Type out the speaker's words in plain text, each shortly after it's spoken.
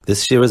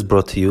This year is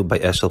brought to you by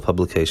Eshel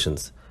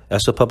Publications.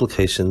 Eshel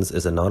Publications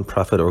is a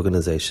non-profit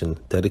organization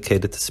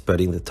dedicated to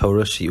spreading the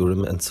Torah,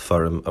 Shiurim, and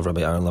Sefarim of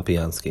Rabbi Aaron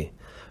Lapiansky.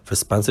 For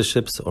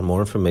sponsorships or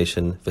more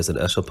information, visit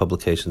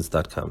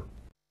eshelpublications.com.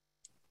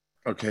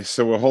 Okay,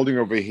 so we're holding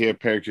over here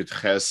Perek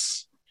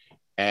Ches,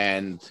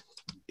 and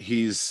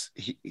we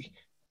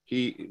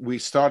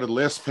started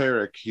last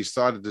Perek. He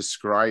started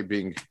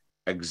describing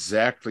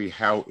exactly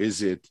how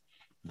is it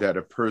that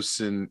a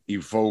person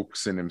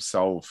evokes in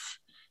himself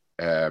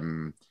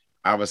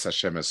Avas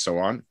Hashem and so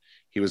on.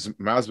 He was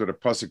masber a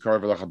pasuk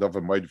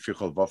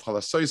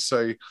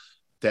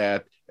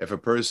that if a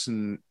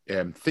person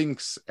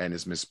thinks and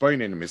is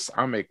mispoinen and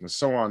misamek and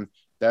so on,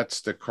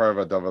 that's the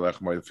karva davalech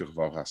moed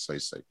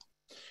fichol.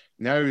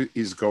 Now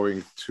he's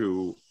going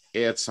to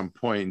add some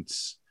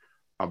points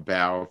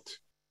about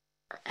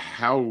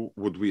how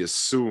would we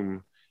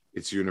assume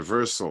it's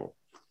universal.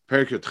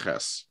 Perek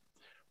Ches.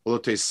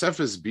 Olote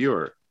sefes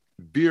bir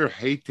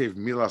heitev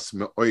milas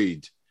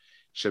meoid.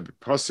 In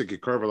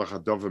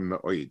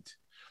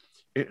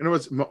other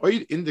words,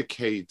 ma'oid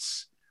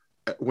indicates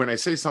when I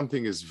say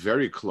something is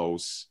very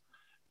close,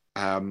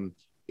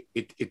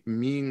 it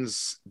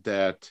means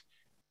that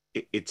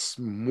it's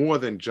more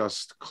than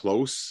just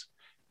close.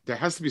 There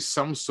has to be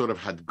some sort of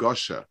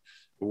hadgasha.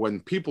 When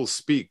people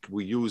speak,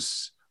 we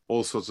use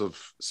all sorts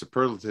of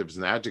superlatives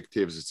and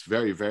adjectives. It's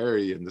very,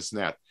 very and this and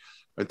that.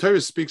 When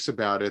Torah speaks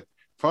about it,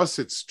 first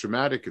it's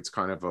dramatic. It's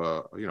kind of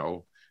a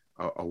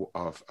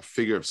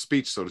figure of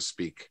speech, so to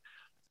speak.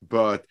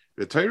 But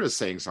the Torah is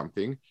saying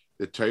something.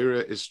 The Torah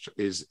is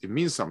it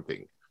means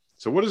something.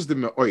 So what is the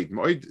me'oid?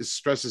 Me'oid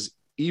stresses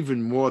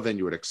even more than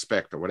you would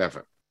expect or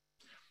whatever.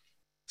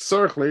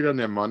 Tzarech leida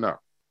ne'emana.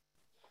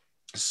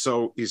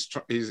 So he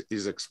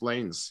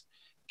explains,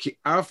 Ki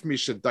af mi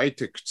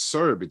shedaite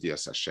ktsor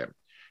b'dias Hashem.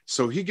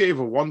 So he gave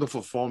a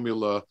wonderful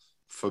formula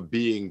for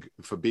being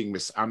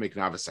misamik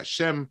navas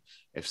Hashem.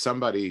 If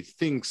somebody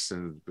thinks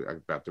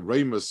about the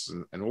Remus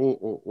and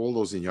all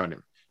those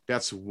inyanim,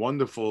 that's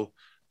wonderful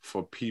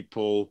for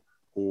people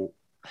who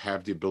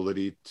have the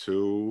ability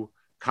to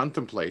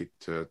contemplate,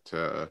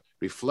 to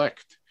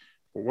reflect.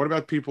 But what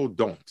about people who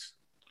don't?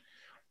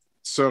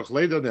 So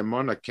he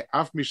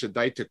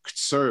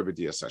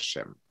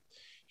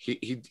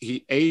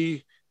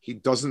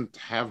doesn't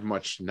have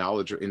much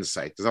knowledge or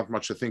insight. There's not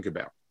much to think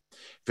about.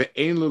 And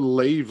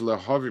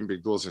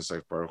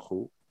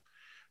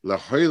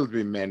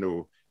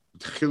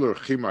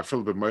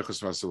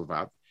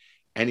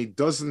he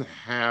doesn't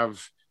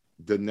have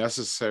the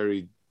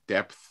necessary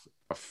depth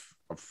of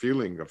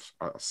feeling, of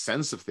a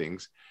sense of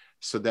things,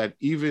 so that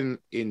even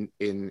in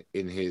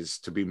his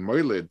to be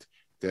moiled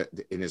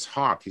in his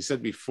heart, he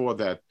said before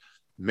that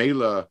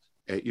Mela,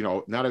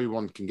 not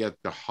everyone can get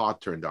the heart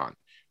turned on,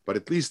 but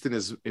at least in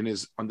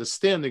his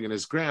understanding and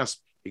his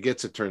grasp, he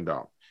gets it turned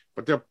on.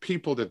 But there are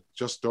people that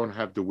just don't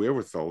have the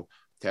wherewithal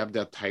to have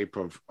that type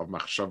of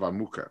machshava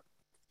muka.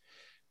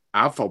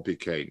 Afal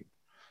bikein,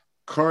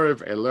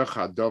 korev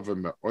elecha dover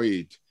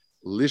me'oid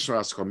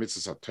lishras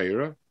komitzas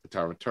atayra,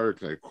 b'taran Torah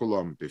k'nei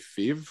kulam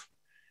b'fiv,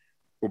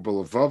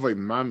 u'belvavay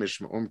mamish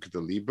me'om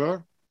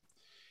k'deliba,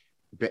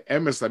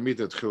 be'emes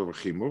lamid et chil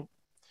v'chimu.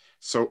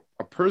 So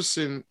a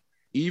person,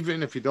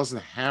 even if he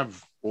doesn't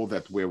have all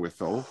that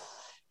wherewithal,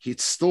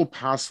 it's still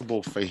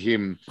possible for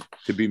him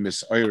to be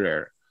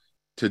misoirer,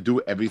 to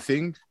do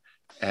everything,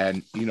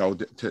 and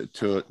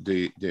to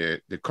the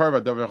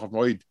karva davar of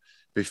moed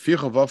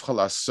befichav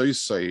avchala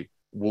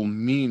will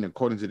mean,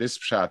 according to this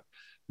pshat,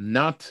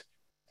 not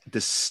the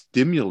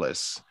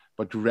stimulus,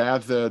 but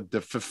rather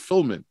the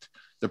fulfillment.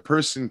 The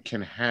person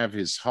can have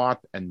his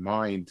heart and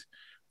mind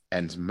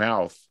and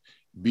mouth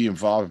be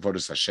involved in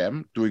Vodas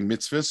Hashem, doing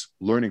mitzvahs,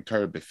 learning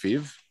Torah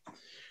befiv.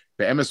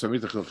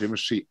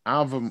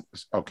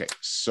 Okay,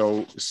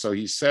 so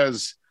he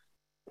says,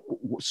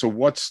 so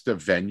what's the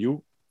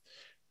venue?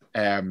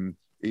 For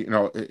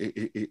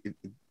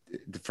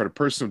the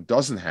person who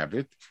doesn't have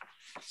it,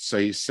 so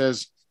he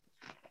says,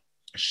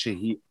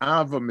 Shehi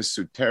ava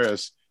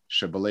misuteres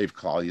shebelev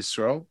klal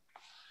Yisrael.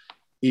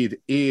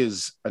 It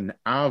is an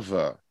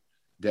ava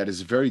that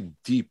is very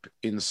deep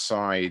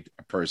inside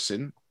a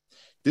person.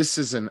 This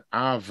is an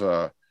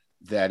ava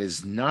that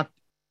is not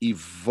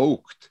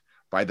evoked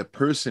by the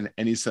person in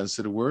any sense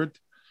of the word.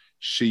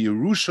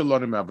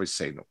 Sheyerushalayim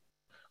avosenu,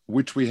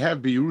 which we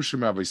have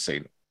b'Yerushim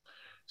avosenu.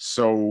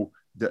 So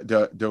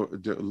the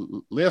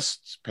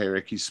last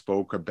Perek he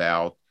spoke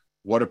about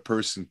what a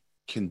person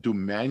can do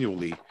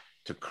manually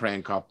to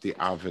crank up the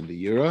Av and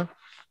the Yira.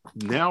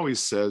 Now he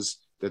says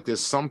that there's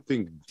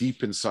something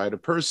deep inside a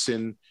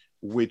person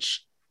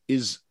which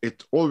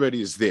it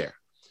already is there.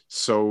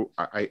 So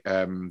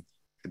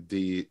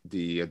the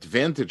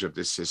advantage of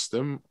this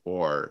system,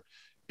 or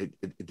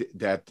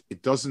that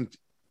it doesn't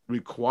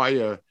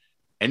require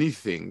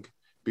anything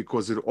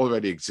because it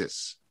already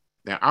exists.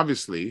 Now,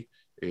 obviously,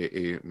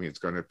 it's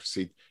going to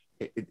proceed.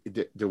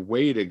 The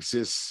way it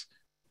exists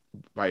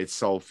by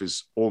itself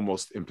is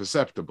almost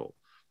imperceptible.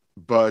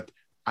 But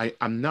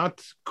I'm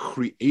not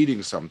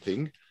creating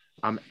something.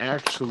 I'm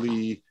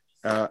actually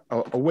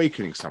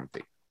awakening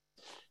something.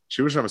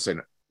 Shirusha was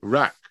saying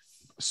rak.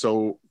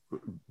 So,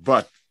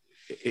 but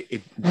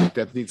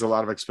that needs a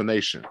lot of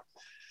explanation.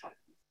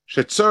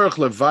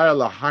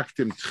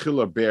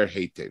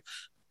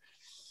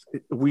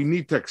 We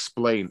need to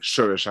explain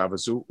Shurish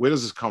Avazu. Where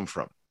does this come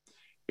from?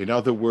 In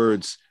other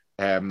words,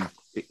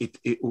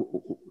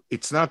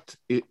 it's not.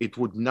 It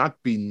would not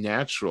be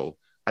natural.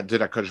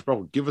 Did HaKadosh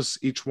Baruch Hu give us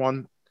each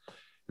one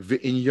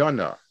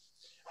v'inyana?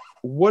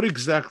 What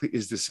exactly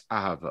is this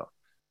ava?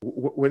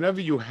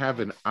 Whenever you have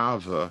an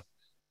ava,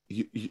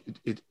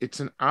 it's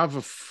an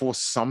ava for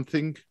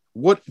something.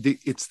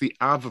 It's the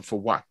ava for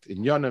what?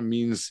 Inyana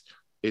means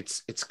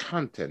its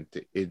content.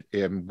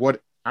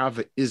 What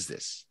ava is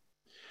this?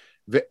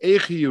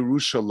 Ve'echi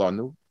Yerusha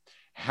lanu.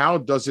 How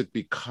does it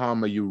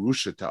become a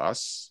Yerusha to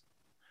us?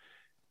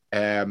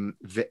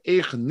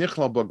 Ve'ech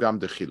nichla b'gam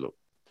dechilu.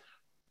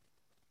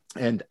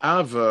 And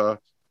ava,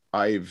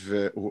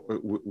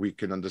 we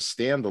can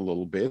understand a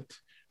little bit,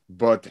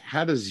 but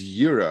how does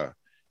Yira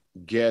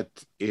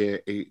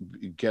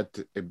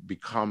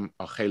become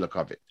a chelak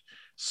of it?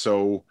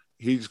 So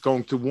he's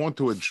going to want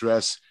to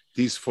address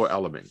these four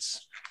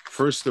elements.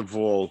 First of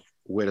all,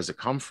 where does it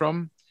come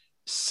from?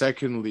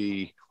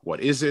 Secondly,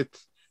 what is it?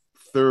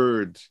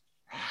 Third,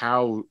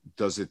 how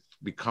does it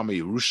become a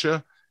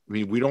Yerusha? I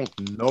mean, we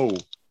don't know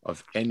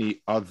of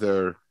any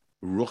other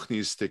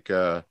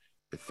ruchnistic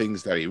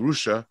things that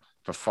Yerusha.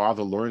 If a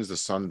father learns, the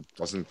son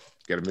doesn't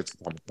get a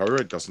mitzvah on the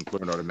Torah. It doesn't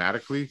learn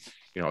automatically.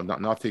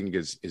 Nothing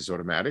is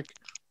automatic.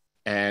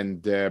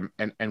 And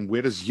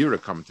where does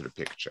Yira come into the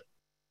picture?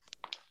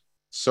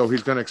 So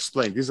he's going to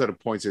explain. These are the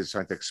points he's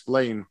trying to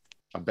explain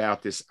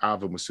about this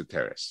Ava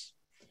Musuteres.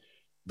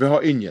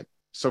 V'ha'inyan.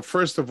 So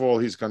first of all,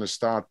 he's going to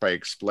start by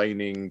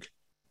explaining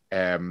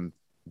the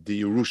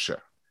Yerusha.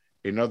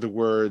 In other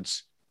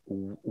words,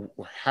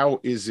 how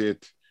is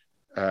it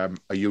a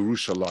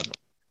Yerusha lanu?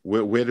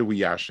 Where do we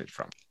yashin it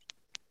from?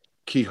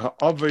 Ki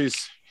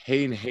ha'avis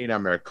hein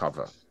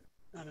Merkava.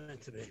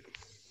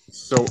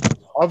 So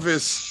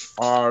avis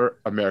are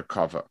a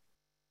Merkava.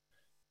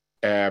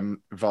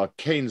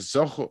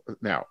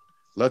 Now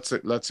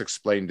let's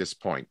explain this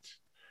point.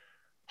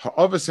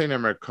 Ha'avis hein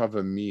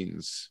Merkava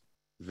means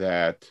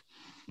that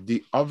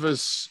the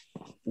avis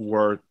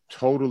were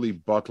totally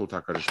bottled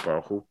HaKadosh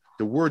Baruch Hu.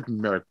 The word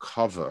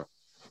Merkava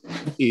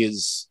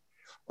is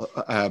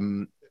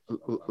the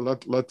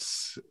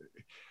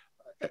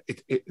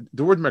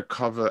word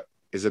Merkava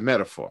is a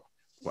metaphor.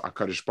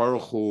 HaKadosh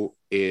Baruch Hu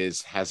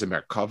has a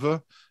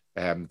Merkava.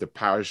 The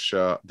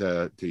parasha,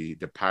 the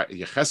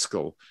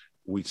Yecheskel,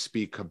 we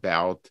speak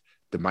about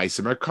the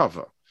Maisa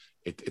Merkava.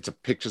 It's a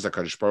picture of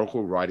HaKadosh Baruch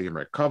Hu riding a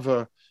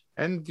Merkava,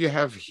 and you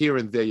have here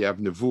and there you have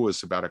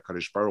nevuas about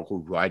HaKadosh Baruch Hu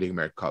riding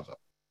Merkava.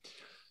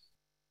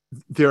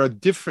 There are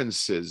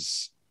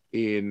differences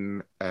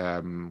in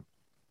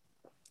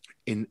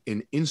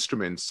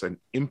instruments and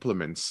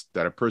implements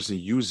that a person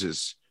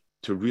uses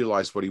to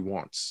realize what he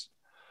wants.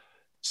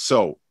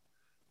 So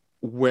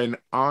when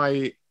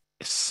I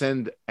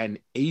send an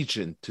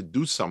agent to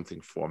do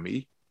something for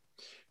me,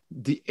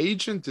 the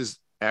agent is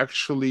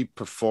actually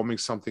performing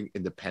something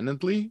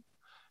independently,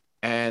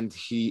 and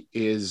he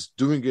is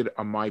doing it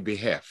on my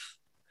behalf.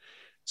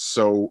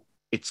 So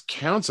it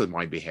counts on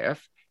my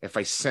behalf. If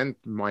I send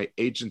my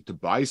agent to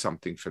buy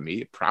something for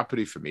me,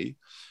 property for me,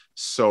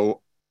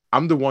 so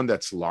I'm the one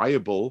that's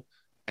liable,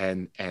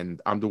 and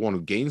I'm the one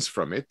who gains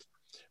from it.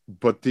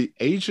 But the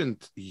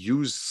agent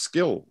used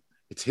skill.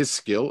 It's his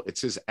skill,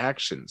 it's his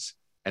actions,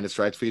 and it's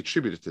rightfully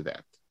attributed to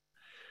that.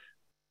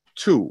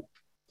 2,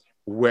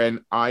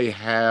 when I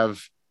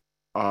have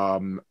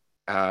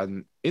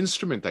an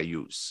instrument I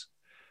use,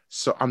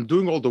 so I'm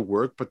doing all the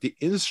work, but the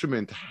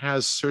instrument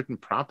has certain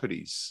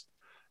properties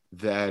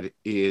that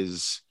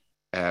is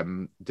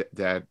helping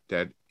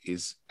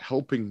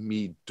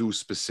me do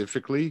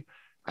specifically.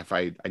 If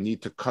I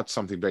need to cut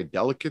something very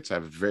delicate, so I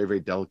have a very, very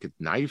delicate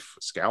knife,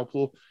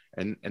 scalpel,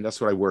 and that's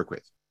what I work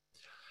with.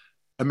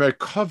 A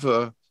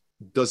Merkava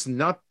does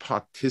not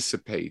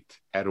participate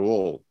at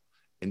all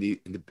in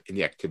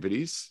the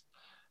activities,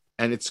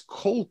 and it's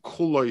called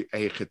kuloi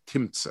a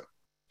chetimtza.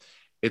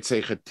 It's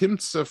a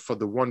chetimtza for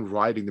the one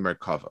riding the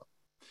Merkava.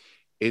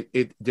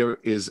 There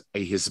is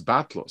a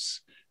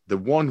hisbatlos. The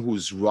one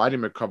who's riding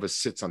Merkava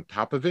sits on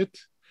top of it,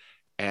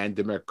 and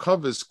the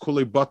Merkava is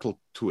kulei bottle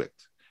to it.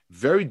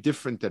 Very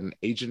different than an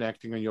agent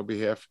acting on your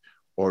behalf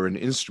or an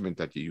instrument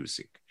that you're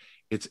using.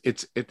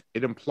 It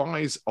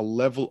implies a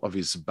level of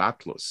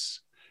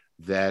hisbatlos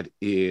that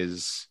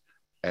is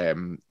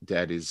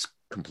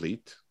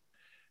complete.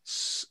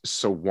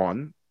 So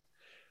one,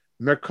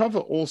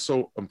 Merkava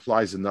also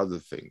implies another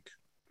thing.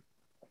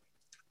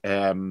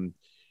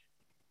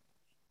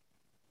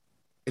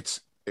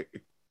 It's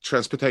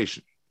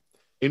transportation.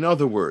 In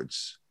other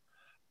words,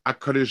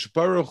 HaKadosh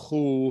Baruch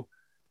Hu,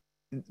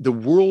 the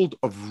world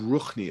of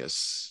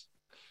Ruchnius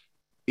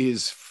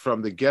is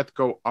from the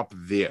get-go up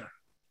there.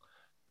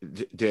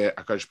 The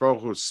HaKadosh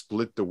Baruch Hu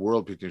split the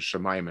world between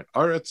Shemayim and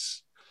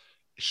Aretz.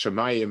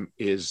 Shemayim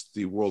is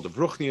the world of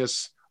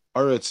Ruchnius.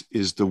 Aretz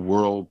is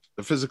the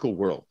physical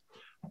world.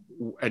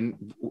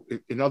 And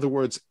in other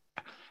words,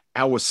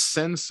 our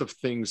sense of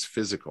things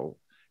physical,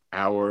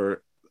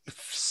 our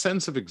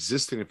sense of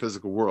existing in a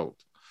physical world,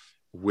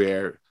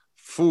 where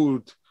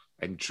food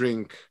and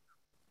drink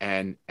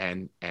and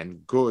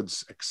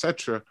goods,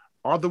 etc.,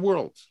 are the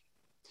world.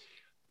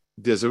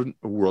 There's a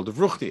world of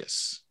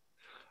ruchnius,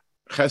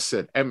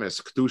 chesed,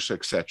 emes, kedusha,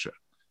 etc.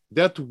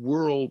 That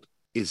world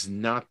is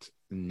not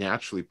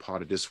naturally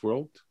part of this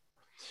world,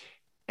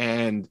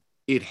 and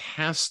it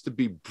has to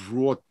be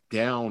brought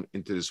down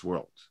into this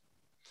world.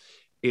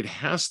 It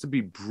has to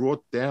be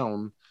brought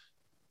down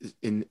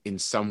in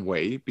some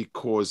way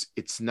because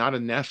it's not a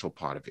natural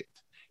part of it.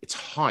 It's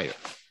higher.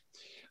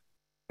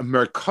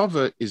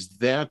 Merkava is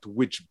that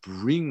which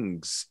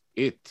brings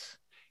it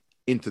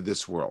into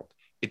this world.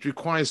 It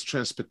requires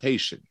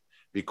transportation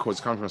because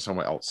it comes from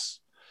somewhere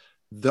else.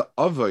 The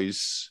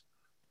others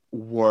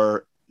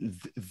were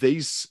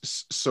these.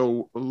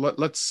 So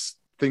let's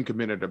think a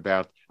minute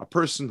about a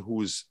person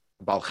who's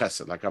Bal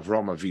Chesed, like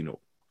Avraham Avinu.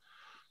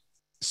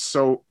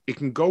 So it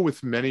can go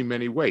with many,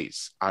 many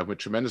ways. I'm a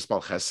tremendous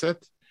Bal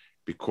Chesed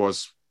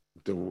because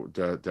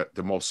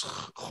the most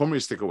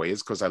chumaristic way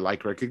is because I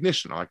like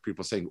recognition. I like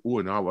people saying,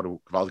 "Oh, now what a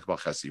Gvaldik Bal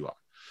Chesed you are."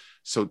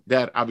 So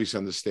that obviously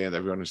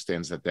everyone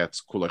understands that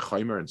that's Kulei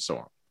Chaimer and so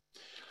on.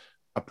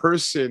 A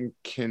person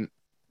can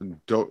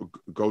go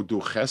do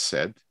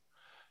Chesed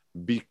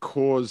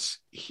because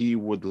he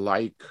would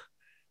like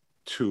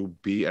to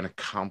be an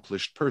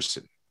accomplished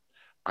person.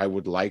 I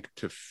would like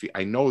to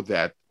I know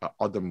that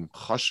Adam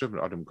Chashav and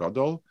Adam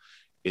Gadol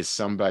is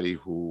somebody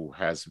who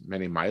has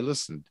many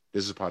milas, and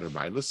this is part of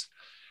milas.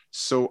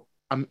 So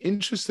I'm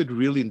interested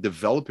really in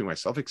developing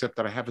myself, except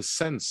that I have a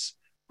sense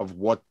of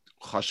what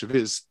Chashav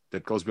is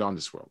that goes beyond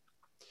this world.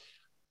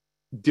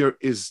 There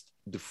is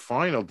the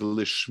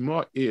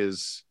lishma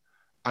is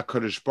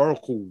HaKadosh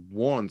Baruch Hu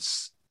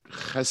wants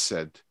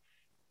Chesed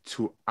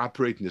to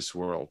operate in this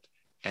world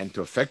and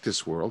to affect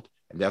this world,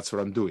 and that's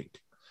what I'm doing.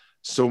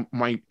 So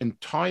my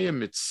entire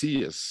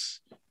mitzias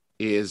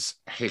is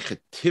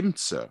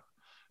hechetimtza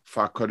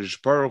for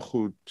HaKadosh Baruch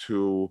Hu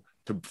to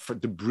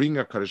bring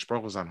HaKadosh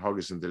Baruch Hu's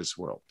anhagas into this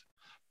world.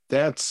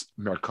 That's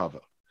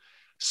Merkava.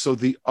 So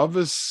the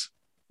others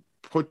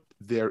put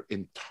their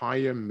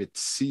entire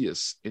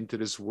mitzias into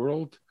this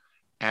world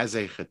as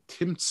a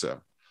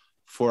chetimtza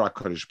for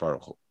HaKadosh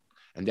Baruch Hu.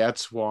 And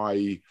that's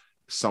why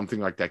something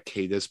like that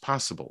Keda is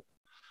possible.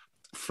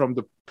 From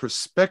the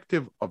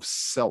perspective of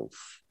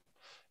self,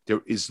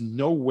 there is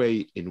no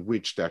way in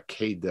which that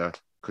Keda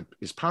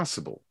is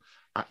possible.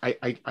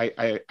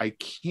 I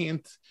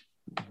can't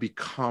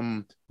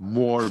become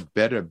more,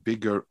 better,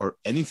 bigger, or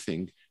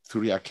anything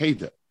through the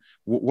Akeda.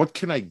 What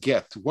can I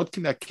get? What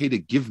can that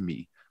Akeda give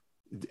me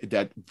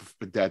that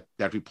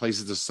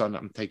replaces the son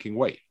I'm taking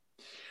away?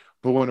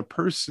 But when a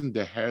person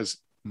that has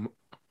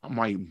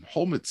my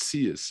whole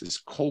mitzias is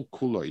kol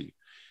kuloi,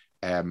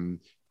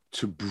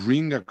 to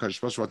bring a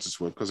Kadosh Baruch Hu to this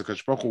world, because the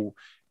Kadosh Baruch Hu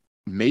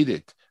made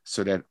it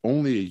so that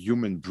only a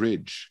human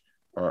bridge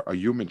or a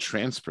human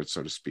transport,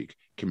 so to speak,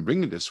 can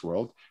bring in this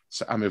world.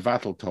 So I'm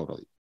evatel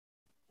totally.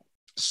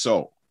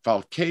 So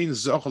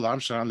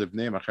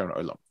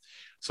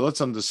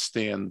let's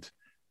understand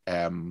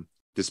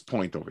this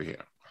point over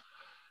here.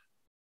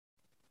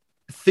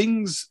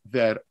 Things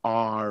that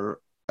are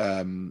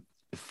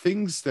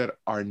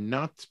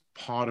not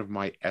part of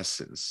my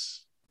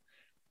essence,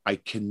 I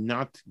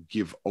cannot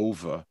give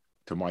over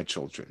to my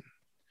children.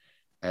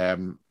 I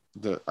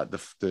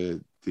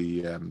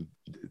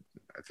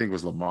think it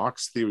was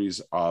Lamarck's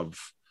theories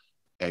of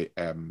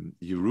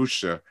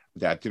Yerusha,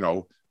 that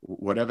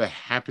whatever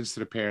happens to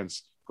the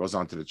parents goes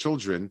on to the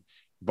children.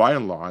 By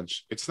and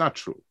large, it's not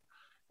true.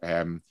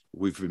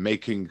 We've been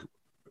making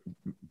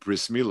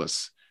bris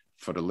milas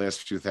for the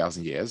last few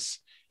thousand years,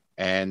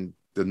 and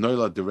the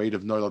rate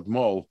of noilad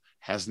mol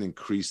hasn't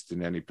increased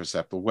in any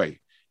perceptible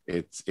way.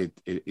 It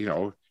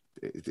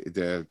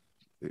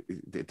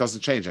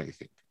doesn't change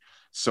anything.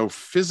 So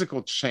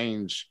physical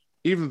change,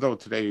 even though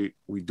today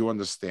we do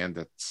understand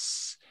that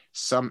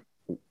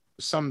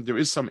there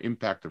is some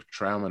impact of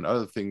trauma and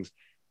other things,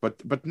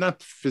 but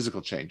not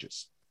physical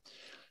changes.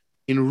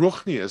 In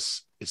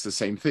Ruchnius, it's the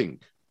same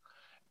thing.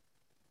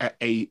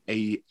 A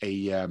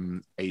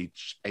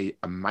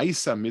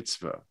Maisa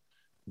mitzvah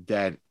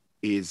that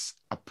is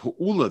a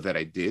pu'ula that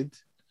I did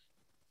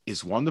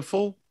is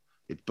wonderful.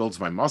 It builds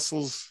my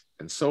muscles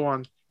and so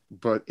on,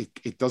 but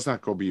it does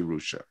not go be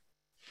Yerusha.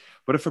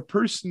 But if a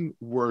person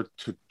were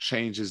to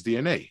change his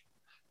DNA,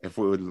 if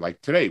we would,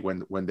 like today,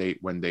 when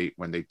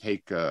they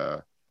take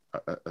a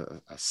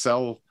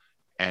cell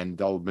and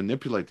they'll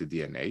manipulate the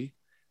DNA,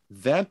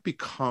 that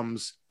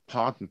becomes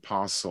part and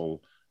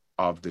parcel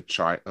of the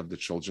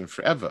children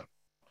forever,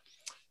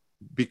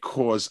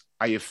 because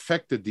I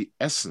affected the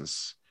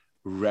essence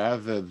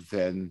rather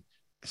than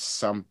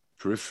some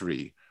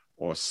periphery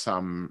or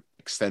some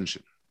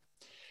extension.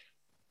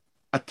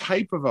 A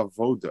type of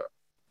avoda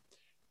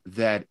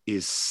that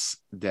is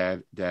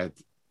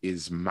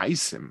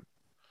maisim,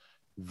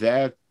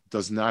 that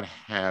does not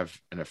have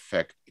an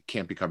effect. It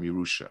can't become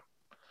Yerusha.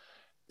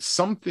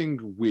 Something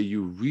where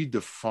you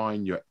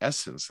redefine your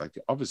essence, like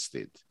the others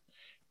did,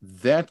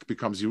 that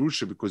becomes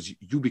Yerusha because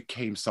you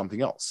became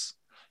something else.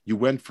 You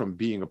went from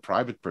being a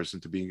private person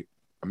to being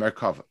a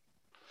Merkava.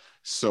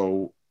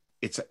 So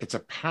it's a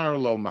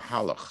parallel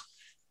mahalach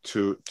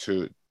to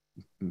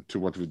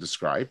what we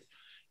described.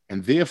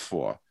 And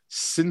therefore,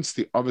 since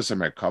the Avos are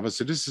Merkava,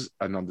 so this is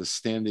an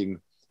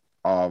understanding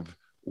of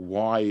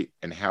why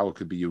and how it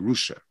could be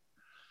Yerusha.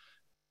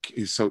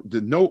 So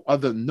no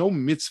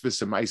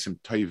mitzvahs and ma'asim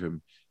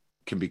tovim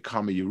can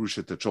become a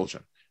Yerusha to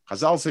children.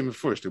 Chazal say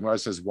first, the Gemara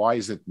says, why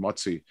is it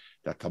Matzi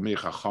that Talmidei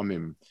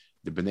Chachamim,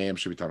 the Bneiim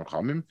should be Talmidei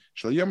Chachamim?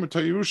 Shel Yomer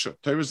Torah Yerusha.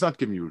 Torah is not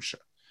given Yerusha.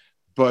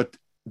 But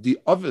the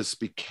Avos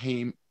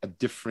became a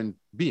different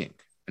being,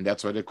 and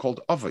that's why they're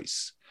called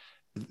Avos.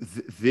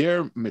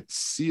 Their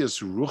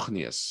Metzias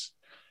Ruchnias,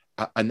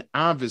 an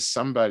Av is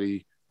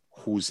somebody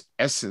whose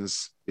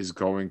essence is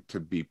going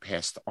to be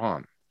passed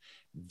on.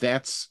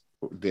 That's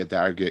their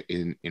darga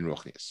in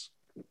Ruchnias.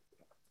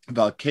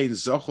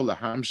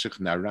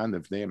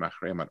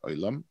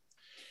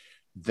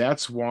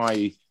 That's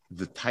why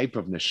the type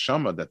of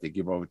neshama that they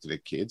give over to the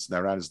kids,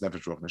 Naran is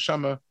nefesh, ruach,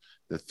 neshama,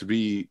 the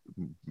three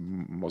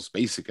most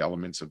basic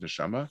elements of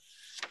neshama,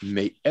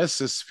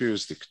 me'eses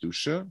spheres de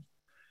kedusha,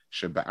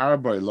 sheba'ar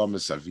ba'olam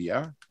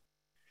esavia.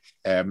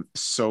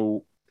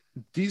 So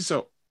these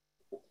are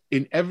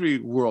in every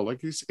world,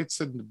 like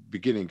it's in the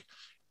beginning,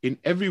 in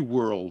every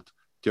world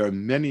there are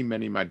many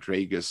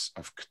madregas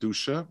of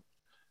kedusha.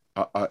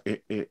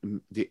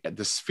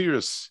 The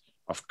spheres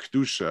of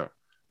kedusha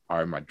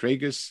are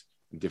madregas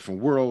in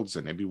different worlds,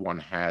 and everyone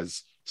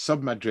has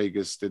sub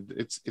madregas.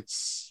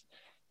 It's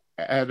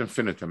ad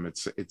infinitum.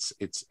 It's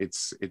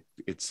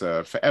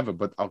forever.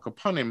 But al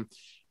kapanim,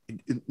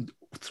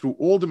 through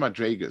all the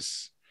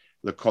madregas,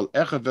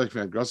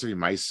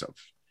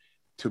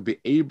 to be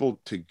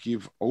able to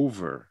give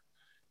over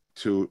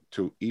to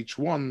each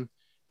one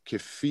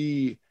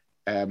kefi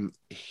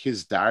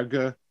his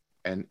darga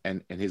and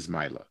his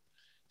maila.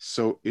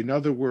 So in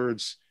other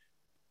words,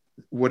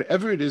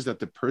 whatever it is that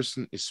the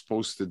person is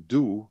supposed to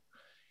do,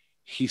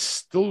 he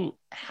still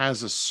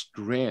has a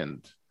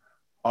strand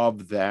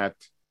of that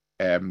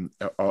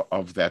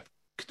kedusha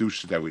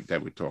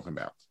that we're talking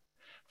about.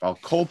 Val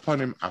kol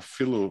panim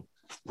afilu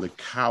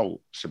lekal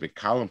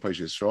shebekal and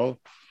Peish Yisrael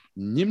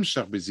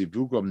nimshach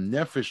bezivugam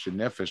nefesh to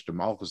nefesh to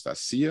malchus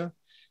asiya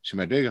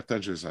shemadegach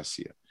tanjus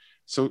asiya.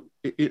 So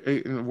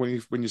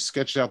when you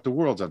sketch out the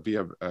worlds,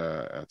 Avia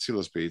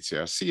Tzilos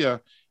Beitzia Asiya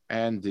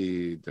and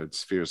the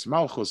spheres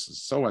malchus and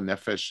so on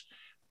nefesh,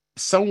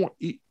 somewhat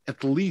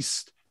at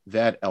least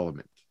that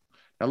element.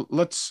 Now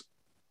let's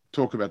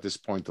talk about this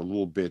point a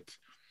little bit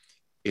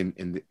in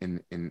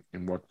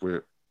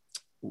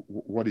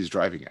what he's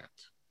driving at.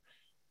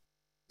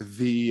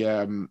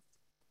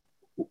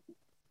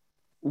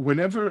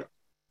 Whenever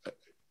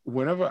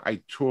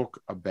I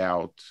talk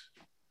about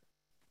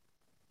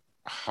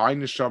high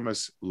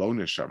neshamas, low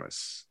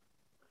neshamas,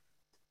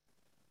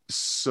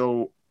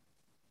 so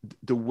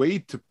the way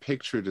to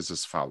picture it is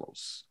as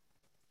follows.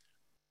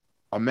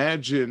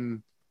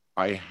 Imagine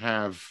I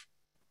have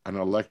an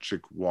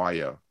electric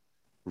wire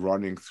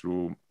running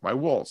through my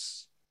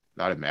walls.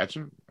 Not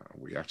imagine,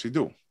 we actually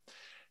do.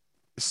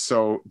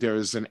 So there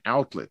is an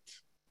outlet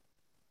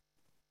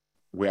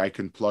where I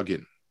can plug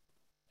in.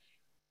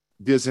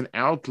 There's an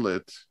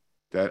outlet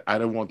that I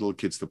don't want little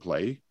kids to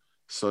play,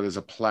 so there's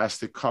a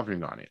plastic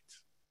covering on it.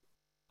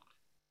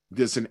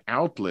 There's an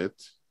outlet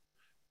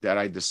that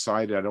I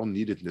decided I don't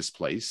need it in this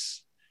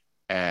place,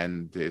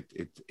 and it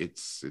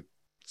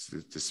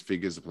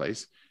disfigures the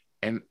place,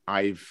 and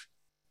I've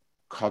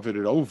covered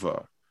it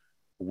over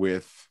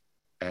with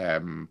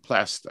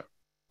plaster,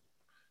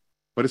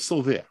 but it's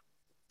still there.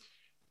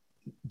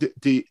 The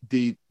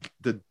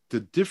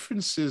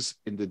differences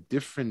in the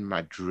different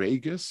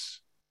madregas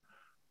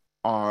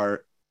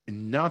are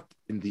not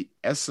in the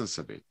essence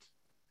of it,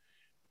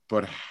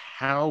 but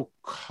how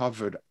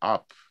covered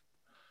up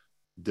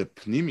the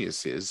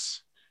pneumius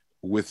is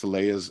with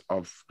layers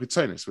of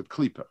ritzonis, with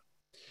klipa.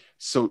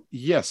 So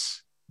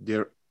yes,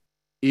 there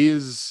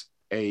is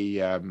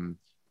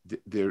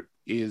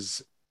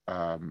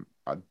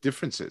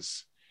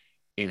differences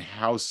in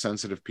how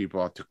sensitive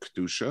people are to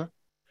kedusha,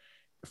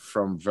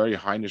 from very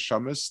high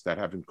neshamas that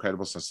have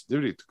incredible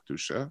sensitivity to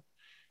kedusha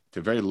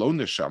to very low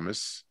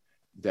neshamas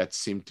that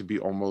seem to be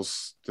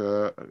almost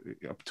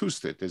obtuse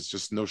to it. There's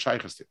just no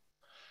shaykhs to it.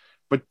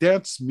 But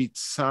that's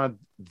mitzad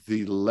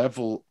the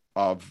level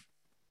of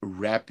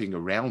wrapping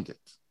around it.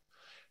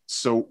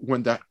 So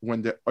when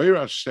the Oyer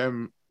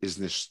Hashem is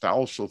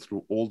nishtalshel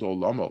through all the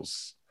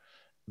olamos,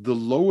 the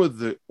lower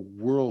the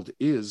world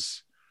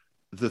is,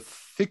 the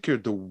thicker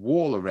the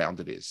wall around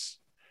it is.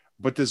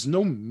 But there's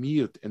no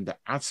miyut in the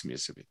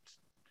atzmius of it.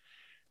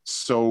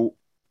 So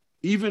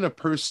even a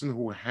person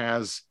who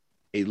has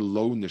a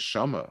low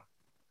neshama,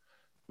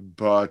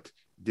 but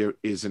there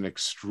is an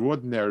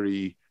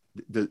extraordinary,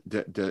 the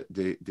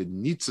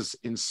nitzas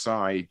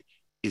inside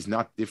is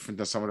not different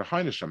than some of the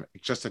high neshama.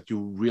 It's just that you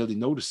really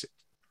notice it.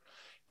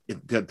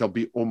 There'll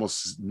be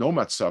almost no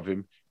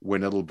matzavim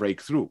when it'll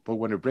break through. But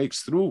when it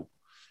breaks through,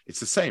 it's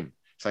the same.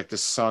 It's like the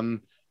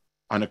sun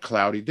on a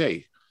cloudy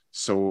day.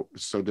 So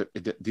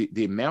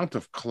the amount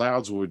of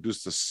clouds will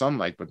reduce the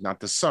sunlight, but not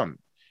the sun.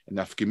 And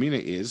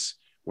nafkamina is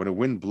when a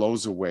wind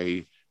blows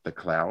away the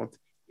cloud,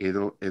 it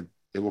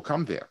will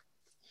come there.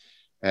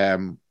 I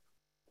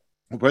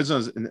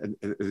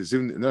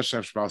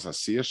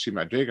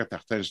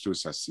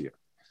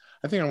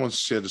think I want to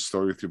share the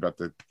story with you about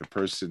the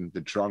person,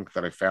 the drunk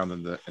that I found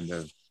in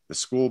the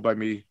school by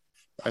me.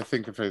 I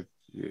think if it.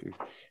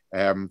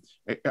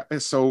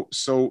 So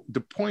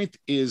the point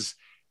is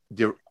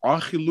there are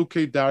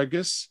chiluke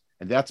dargas,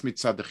 and that's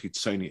mitzad the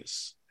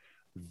chitzonius.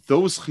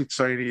 Those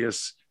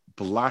chitzonius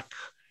block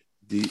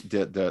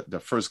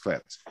the first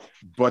glance,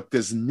 but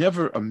there's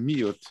never a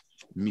miut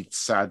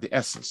mitzad the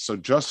essence. So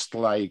just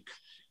like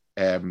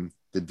the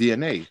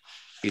DNA,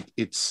 it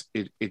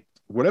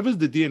whatever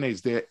the DNA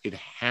is there, it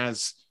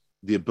has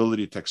the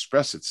ability to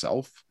express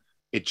itself.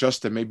 It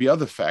just there may be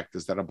other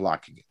factors that are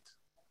blocking it.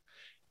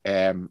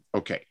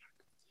 Okay.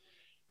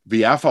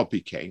 V'afal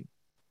pikein.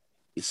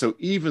 So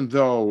even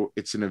though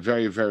it's in a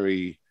very,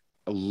 very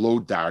low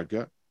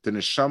darga, the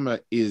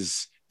neshama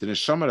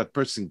that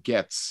person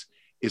gets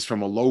is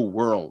from a low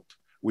world,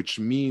 which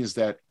means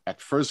that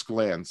at first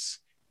glance,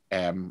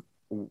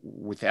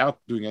 without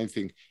doing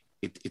anything,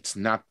 it's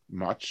not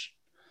much.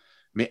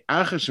 He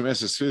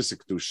klula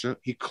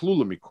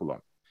mikulam.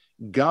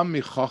 Gam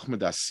mi chachma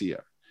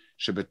dasiya.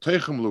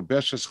 Shebetoichem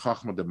lubeshes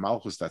chachma de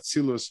malchus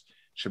datzilus.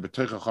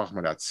 Shebetoichem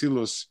chachma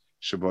datzilus.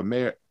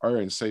 Shebomer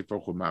er in sefer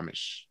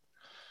mamish.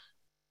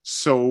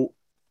 So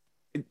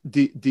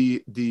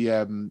the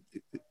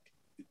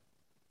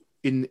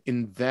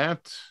in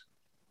that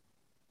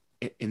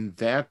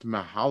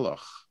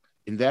mahalach,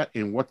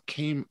 in what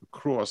came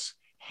across,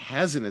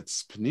 has in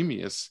its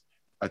pnimius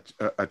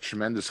a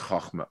tremendous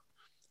chachma.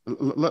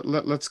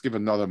 Let's give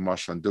another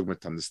mashal and dugma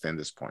to understand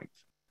this point.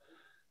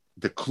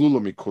 The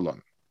klula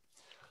mikulan.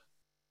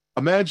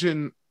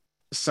 Imagine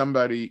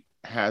somebody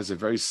has a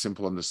very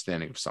simple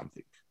understanding of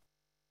something,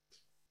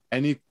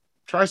 and he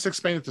tries to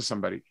explain it to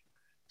somebody.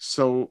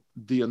 So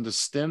the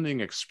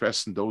understanding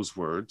expressed in those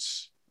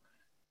words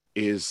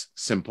is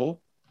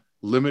simple,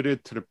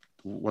 limited to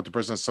what the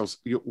person says.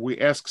 So we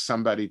ask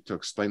somebody to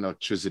explain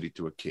electricity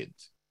to a kid,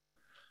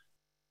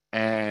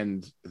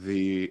 and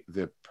the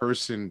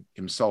person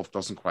himself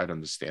doesn't quite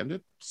understand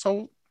it.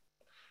 So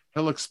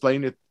he'll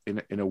explain it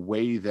in a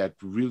way that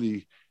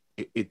really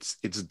its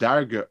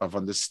darga of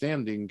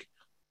understanding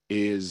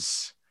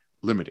is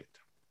limited.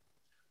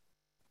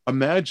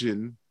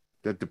 Imagine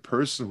that the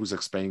person who's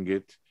explaining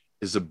it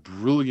is a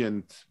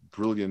brilliant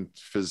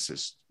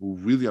physicist who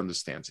really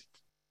understands it.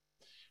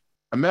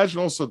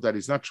 Imagine also that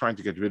he's not trying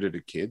to get rid of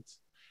the kid.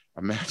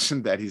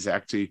 Imagine that he's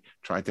actually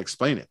trying to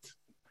explain it.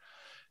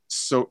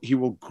 So he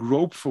will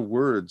grope for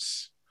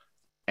words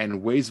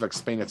and ways of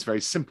explaining that's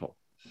very simple.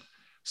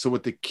 So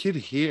what the kid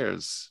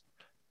hears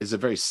is a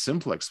very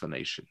simple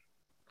explanation.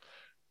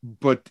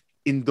 But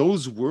in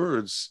those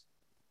words,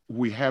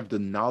 we have the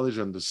knowledge,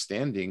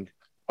 understanding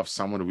of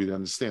someone who really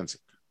understands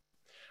it.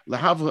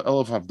 Lahav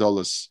Elef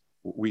Havdalas,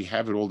 we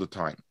have it all the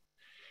time.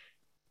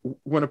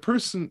 When a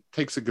person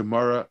takes a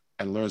Gemara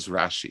and learns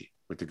Rashi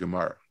with the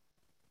Gemara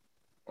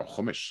or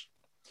Chumash,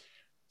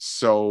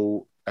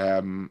 so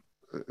the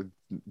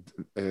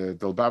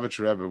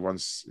Lubavitcher Rebbe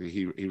once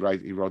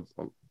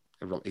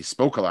he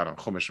spoke a lot on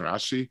Chumash and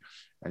Rashi,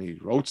 and he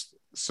wrote.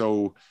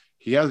 So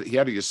he had a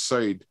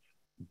yesod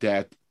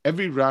that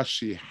every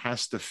Rashi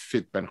has to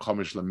fit Ben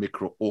Chumash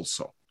LaMikra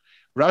also.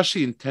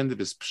 Rashi intended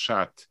his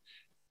pshat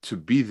to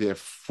be there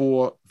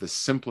for the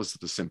simplest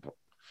of the simple.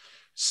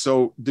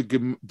 So the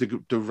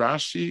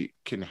Rashi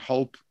can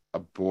help a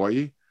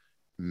boy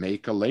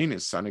make a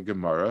lenis on a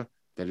Gemara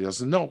that he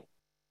doesn't know.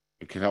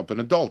 It can help an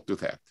adult do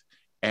that.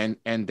 And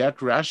that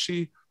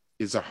Rashi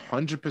is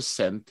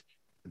 100%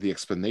 the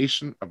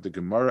explanation of the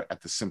Gemara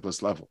at the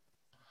simplest level.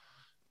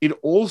 It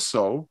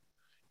also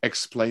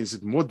explains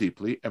it more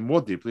deeply and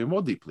more deeply and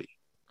more deeply.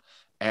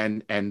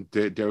 And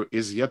there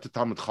is yet a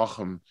Talmud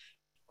Chacham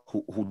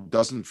who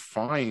doesn't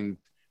find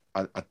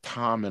a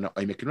tam and a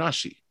oimek in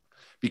Rashi,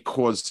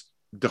 because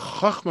the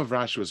chachma of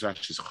Rashi was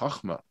Rashi's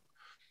chachma,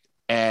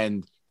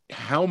 and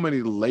how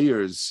many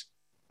layers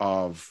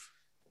of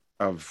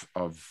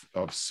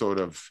sort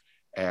of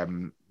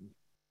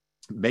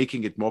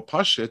making it more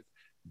pashut,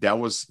 that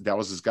was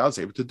his God's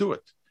able to do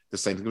it. The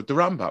same thing with the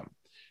Rambam.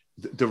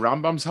 The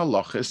Rambam's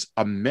halachas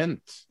are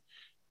meant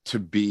to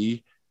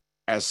be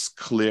as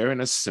clear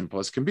and as simple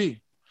as can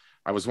be.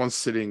 I was once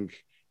sitting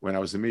when I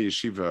was in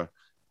yeshiva.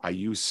 I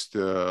used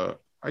to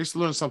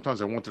learn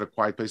sometimes. I wanted a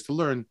quiet place to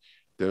learn.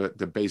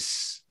 The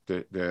base,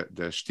 the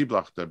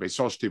shtiblach, the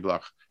beisol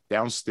shtiblach.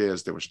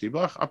 Downstairs there was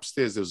shtiblach.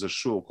 Upstairs there was a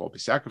shul called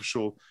Bisakov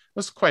Shul. It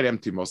was quite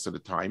empty most of the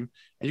time,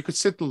 and you could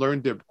sit and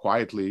learn there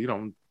quietly.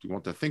 You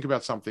want to think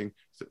about something.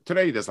 So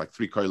today there's like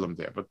 3 kolim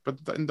there,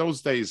 but in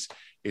those days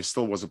it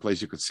still was a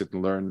place you could sit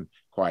and learn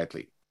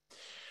quietly.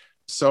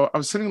 So I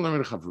was sitting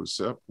learning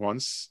chavrusa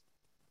once,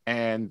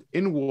 and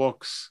in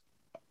walks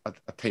a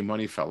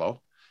Taimani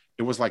fellow.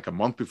 It was like a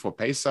month before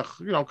Pesach,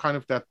 kind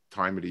of that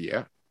time of the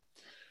year.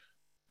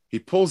 He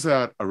pulls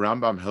out a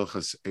Rambam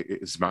Hilchas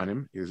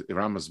Zmanim,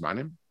 Rambam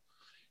Zmanim.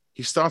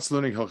 He starts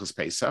learning Hilchas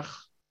Pesach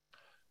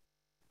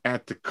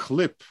at the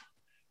clip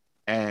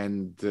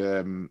and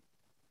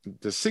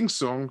the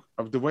sing-song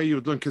of the way you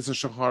would learn Kitzur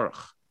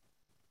Shacharach.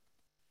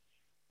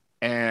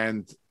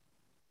 And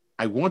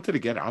I wanted to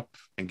get up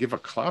and give a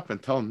clap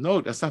and tell him,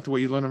 no, that's not the way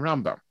you learn a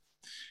Rambam.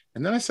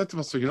 And then I said to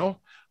myself,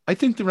 I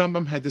think the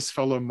Rambam had this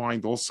fellow in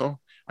mind also.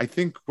 I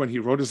think when he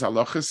wrote his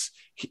halachas,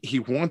 he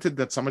wanted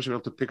that someone should be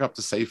able to pick up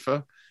the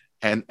Sefer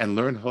and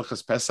learn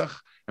Hilchas Pesach.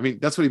 I mean,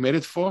 that's what he made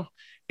it for.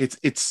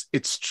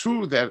 It's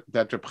true that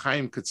Reb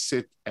Chaim could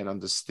sit and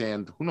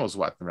understand who knows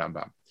what the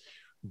Rambam,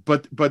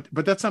 but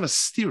that's not a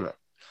stira.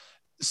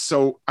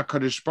 So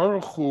HaKadosh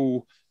Baruch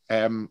Hu,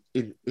 in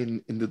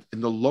the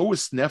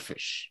lowest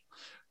nefesh,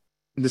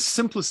 in the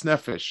simplest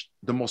nefesh,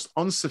 the most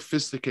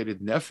unsophisticated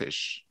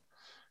nefesh,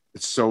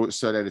 so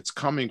that it's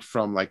coming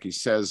from, like he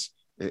says,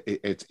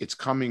 it's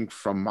coming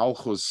from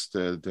Malchus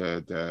of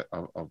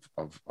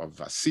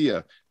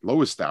Asiya,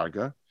 lowest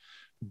darga,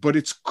 but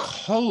it's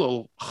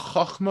Kolel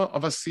Chachma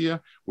of Asiya,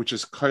 which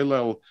is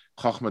Kolel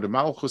Chachma de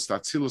Malchus,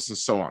 Atzilus, and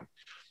so on.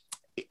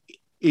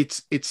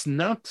 It's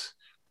not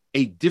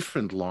a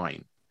different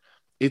line.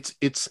 It's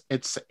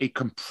a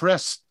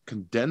compressed,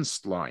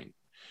 condensed line.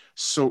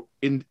 So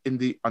in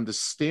the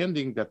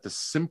understanding that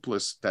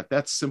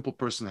that simple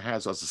person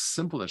has as a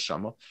simple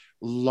neshama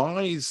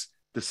lies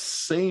the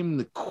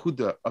same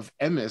nekuda of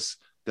emes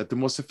that the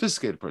more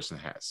sophisticated person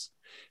has.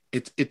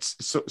 It's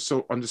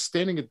so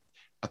understanding it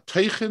a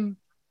teichen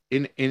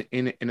in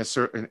a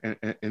certain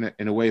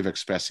in a way of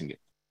expressing it.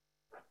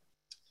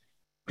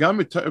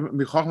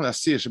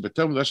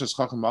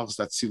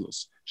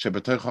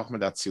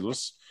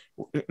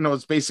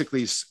 It's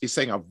basically he's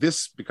saying how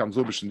this becomes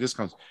lubish and this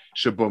comes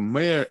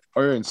shebomer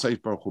and seif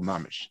baruch hu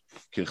mamish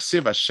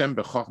kirchsiv Hashem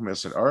bechachma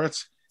esel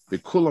aretz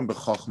bekulam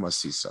bechachma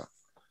sisa.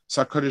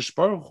 So HaKadosh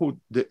Baruch Hu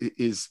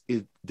is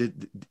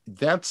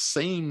that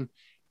same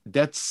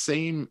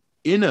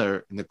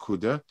inner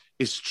nekuda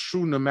is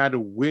true no matter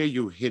where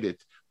you hit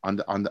it on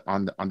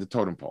the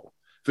totem pole.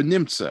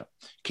 V'nimtza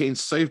kein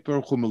seif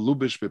baruch hu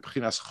melubish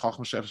bebchinas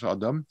chachma shefesh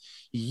adam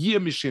yir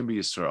mishim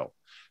b'Yisrael.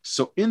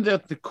 So in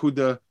that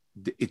nekuda,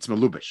 it's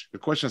melubish. The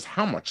question is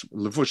how much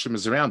levushim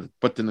is around it,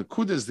 but the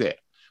nekuda is there.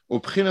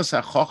 Ubchinas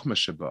hachachma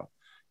sheba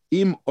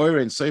im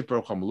oirein seif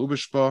baruch hu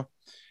melubish ba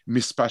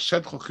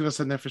mispashet chochinas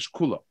hanefesh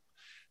kula.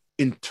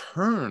 In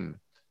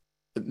turn,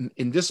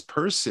 in this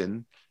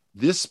person,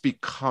 this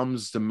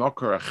becomes the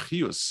makar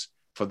achius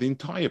for the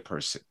entire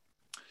person.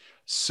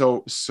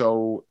 So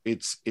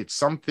it's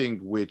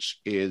something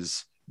which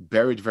is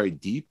buried very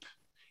deep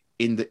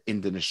in the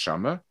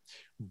neshama,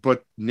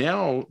 but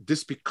now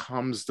this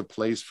becomes the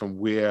place from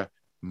where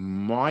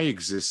my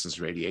existence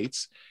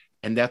radiates,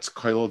 and that's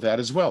koil that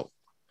as well.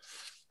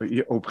 A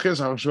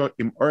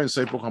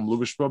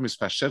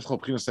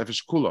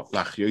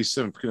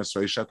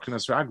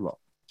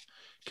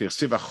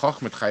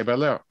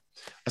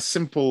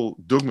simple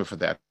dogma for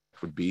that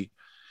would be,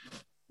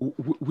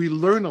 we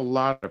learn a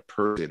lot of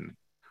person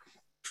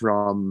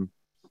from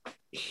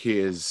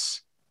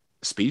his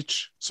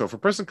speech. So if a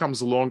person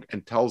comes along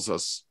and tells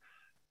us,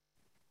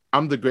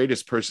 I'm the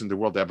greatest person the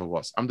world ever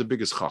was, I'm the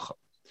biggest chacham,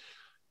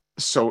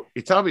 so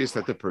it's obvious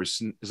that the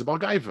person is a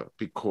balgaiva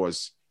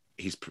because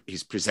he's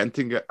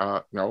presenting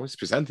he's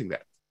presenting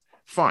that.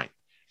 Fine,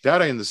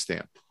 that I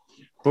understand.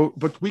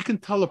 But we can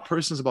tell a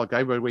person is a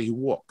balgaiva by the way he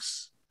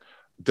walks.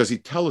 Does he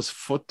tell his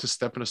foot to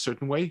step in a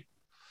certain way?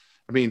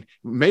 I mean,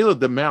 male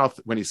the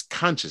mouth when he's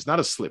conscious, not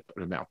a slip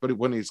of the mouth, but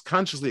when he's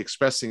consciously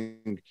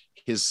expressing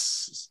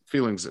his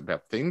feelings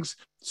about things.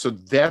 So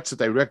that's a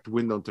direct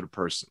window into the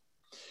person.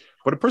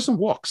 But a person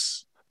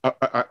walks.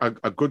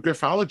 A good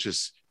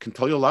graphologist can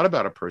tell you a lot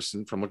about a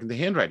person from looking at the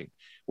handwriting.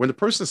 When the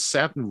person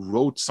sat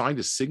and signed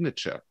his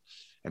signature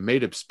and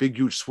made a big,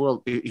 huge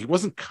swirl, he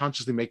wasn't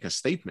consciously making a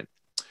statement.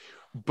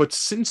 But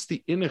since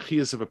the inner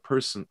chiyas of a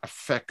person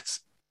affects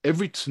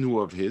every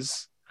tnu of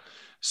his,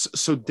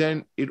 so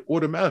then it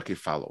automatically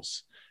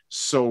follows.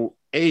 So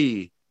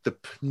the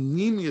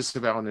pnimius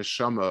of our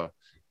neshama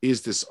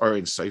is this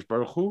Oren Seif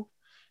Baruch Hu,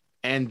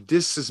 and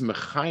this is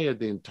mechaya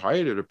the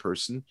entirety of the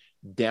person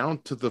down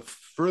to the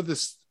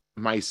furthest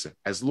maisa.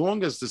 As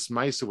long as this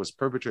maisa was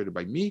perpetrated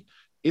by me,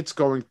 it's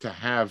going to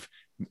have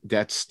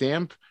that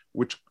stamp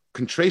which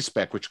can trace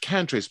back to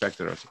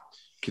the earth.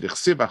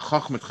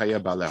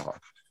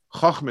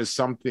 Chachma is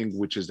something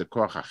which is the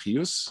koach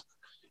achiyus,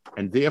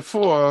 and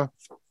therefore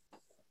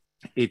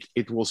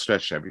it will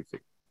stretch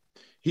everything.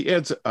 He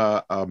adds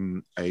a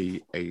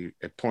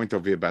point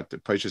over here about the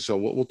Paisha. So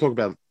we'll talk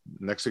about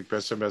next week,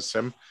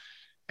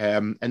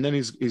 and then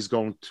he's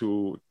going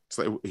to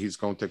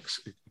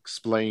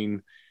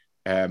explain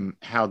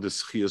how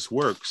this chiyus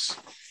works.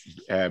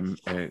 In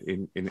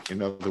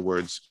other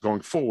words,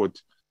 going forward,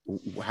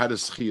 how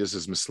does chiyus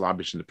is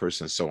mislabish in the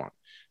person and so on.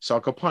 So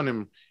upon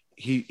him,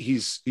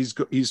 he's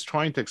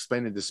trying to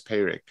explain in this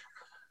Perek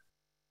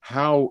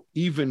how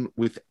even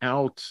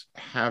without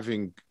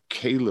having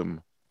kalim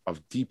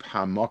of deep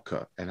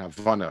hamaka and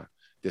havana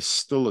there's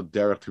still a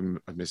derech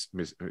to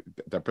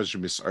that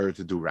person misor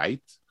to do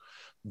right.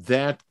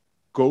 That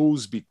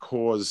goes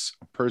because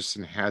a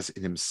person has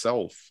in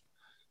himself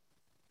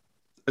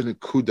a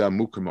nekuda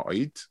muka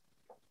ma'id,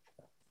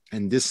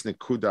 and this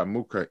nekuda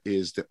muka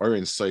is the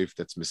orin saif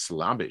that's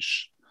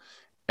mislabish.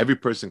 Every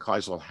person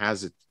Klaisel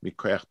has it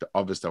mikoyach the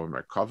others that were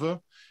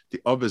merkava.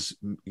 The others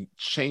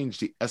change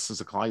the essence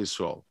of Klal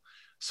Yisrael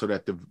so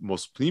that the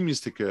most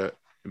pneumistic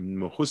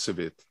mohus of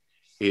it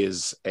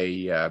is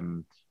a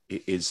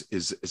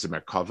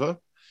merkava.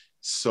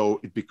 So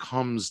it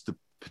becomes the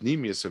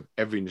pneumius of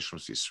every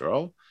Nishmas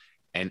Yisrael,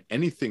 and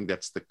anything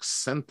that's the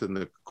center and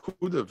the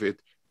kud of it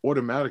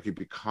automatically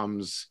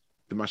becomes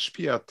the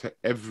mashpia to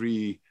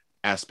every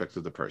aspect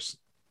of the person.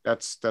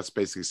 That's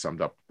basically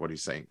summed up what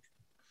he's saying.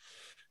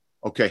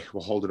 Okay,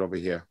 we'll hold it over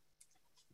here.